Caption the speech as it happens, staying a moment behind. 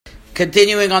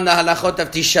Continuing on the halachot of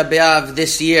Tisha B'Av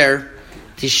this year,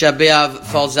 Tisha B'Av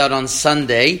falls out on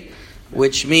Sunday,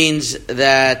 which means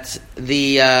that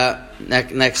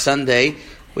next Sunday,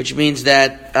 which means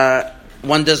that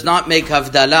one does not make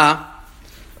Havdalah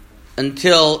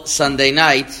until Sunday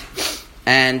night,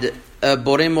 and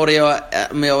Borei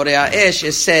Meorei Ha'esh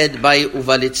is said by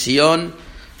Uva L'Tzion.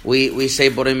 We say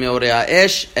Borei Meorei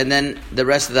Ha'esh, and then the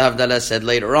rest of the Havdalah is said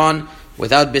later on,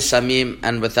 without Bisamim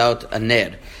and without a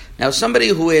Ner. Now, somebody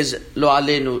who is Lo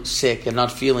Aleinu sick and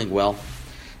not feeling well,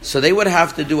 so they would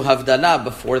have to do Havdalah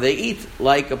before they eat,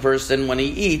 like a person when he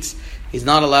eats, he's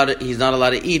not allowed to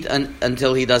eat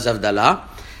until he does Havdalah.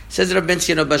 Says Rabbi Ben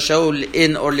Bar Shaul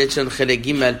in Or L'Tzion Chelek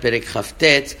Gimel Perek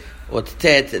Chavtet Ot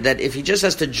Tet that if he just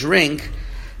has to drink,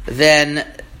 then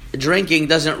drinking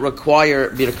doesn't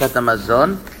require Birkat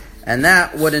Hamazon, and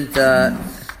that wouldn't,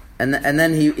 and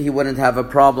then he wouldn't have a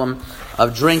problem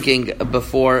of drinking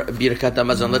before Birkat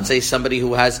Hamazon. Let's say somebody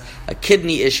who has a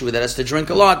kidney issue that has to drink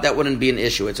a lot, that wouldn't be an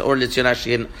issue. It's Or L'Tzion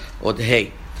Ashin Od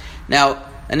Hei. Now,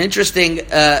 an interesting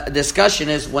discussion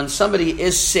is when somebody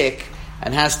is sick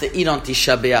and has to eat on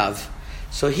Tisha B'Av.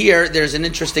 So here, there's an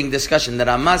interesting discussion that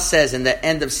Ramah says in the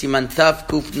end of Siman Tav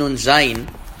Kuf Nun Zayin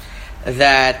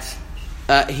that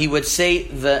he would say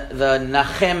the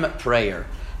Nachem prayer.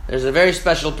 There's a very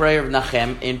special prayer of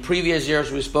Nachem. In previous years,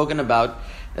 we've spoken about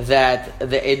that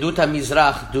the Edut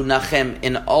HaMizrach do Nachem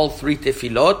in all three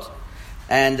tefillot,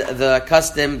 and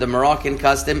the Moroccan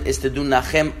custom is to do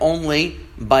Nachem only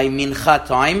by Mincha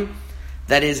time,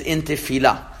 that is in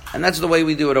tefillah. And that's the way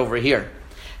we do it over here.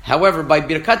 However, by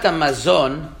Birkat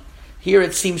Hamazon, here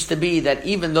it seems to be that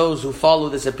even those who follow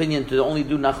this opinion to only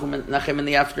do Nachem in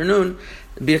the afternoon,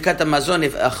 Birkat Hamazon,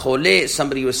 if a chole,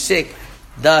 somebody who is sick,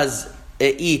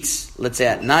 eats, let's say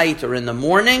at night or in the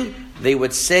morning, they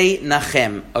would say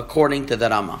Nachem, according to the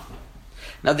Ramah.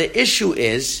 Now the issue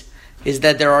is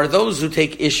that there are those who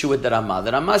take issue with the Ramah.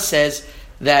 The Ramah says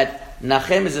that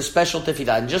Nachem is a special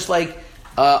tefillah, and just like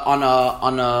on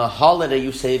a holiday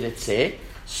you say Ritzeh,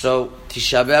 so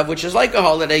Tisha B'Av, which is like a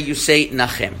holiday, you say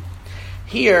Nachem.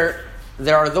 Here,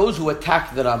 there are those who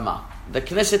attack the Ramah. The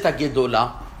Knesset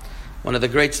HaGedolah, one of the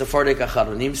great Sephardic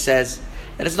Acharonim, says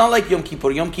that it's not like Yom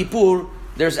Kippur. Yom Kippur,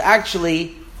 there's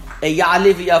actually a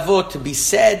Ya'aleh V'Yavo to be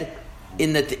said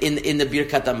in the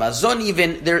Birkat Hamazon.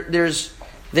 Even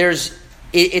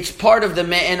it's part of the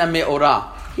Me'ena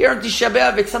Me'orah. Here on Tisha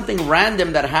B'Av, it's something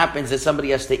random that happens that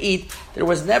somebody has to eat. There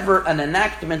was never an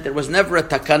enactment, there was never a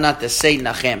takana to say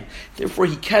Nachem. Therefore,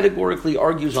 he categorically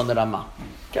argues on the Ramah.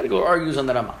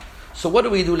 So what do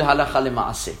we do l'halacha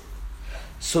l'ma'aseh?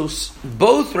 So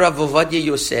both Rav Ovadia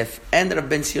Yosef and Rav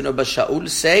Ben Bar Shaul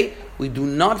say we do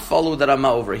not follow the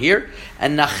Ramah over here,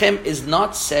 and Nachem is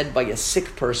not said by a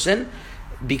sick person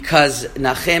because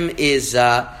Nachem is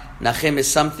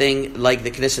something like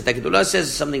the Knesset HaGedolah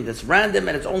says, something that's random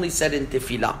and it's only said in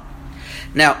Tefillah.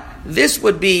 Now, this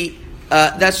would be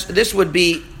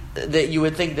that you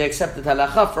would think the accepted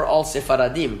halacha for all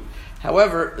Sephardim.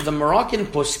 However, the Moroccan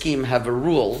poskim have a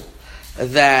rule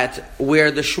that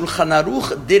where the Shulchan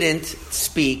Aruch didn't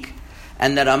speak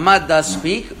and the Ramah does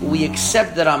speak, we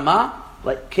accept the Ramah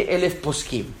like ke'elef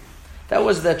poskim. That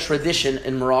was the tradition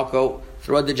in Morocco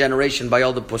throughout the generation by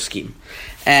all the poskim,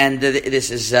 and this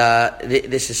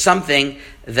is something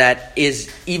that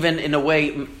is even in a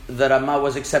way the Ramah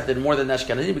was accepted more than the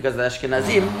Ashkenazim, because the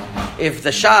Ashkenazim, if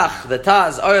the Shach, the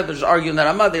Taz, others argue in the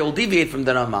Ramah, they will deviate from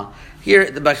the Ramah. Here,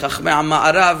 the Chachmei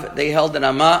Amma Arav, they held the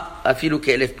Ramah afilu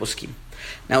ke'elef poskim.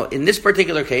 Now, in this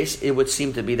particular case, it would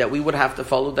seem to be that we would have to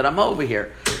follow the Ramah over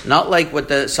here, not like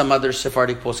what some other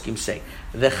Sephardic poskim say.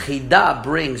 The Chida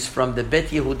brings from the Bet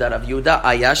Yehuda of Yehuda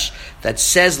Ayash that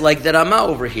says like the Ramah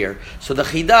over here. So the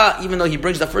Chida, even though he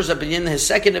brings the first opinion, his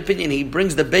second opinion, he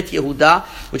brings the Bet Yehuda,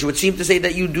 which would seem to say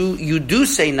that you do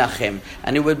say Nachem,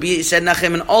 and it would be said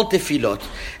Nachem in all tefillot.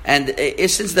 And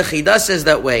since the Chida says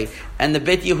that way, and the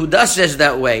Bet Yehuda says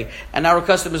that way, and our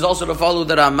custom is also to follow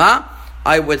the Ramah,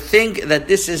 I would think that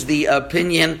this is the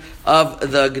opinion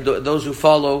of those who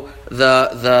follow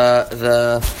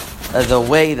the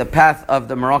way, the path of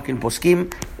the Moroccan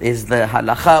poskim, is the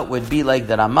halacha would be like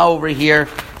the Ramah over here,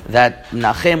 that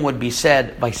Nachem would be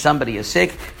said by somebody who is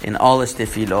sick in all his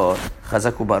tefillot.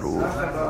 Chazak u'baruch.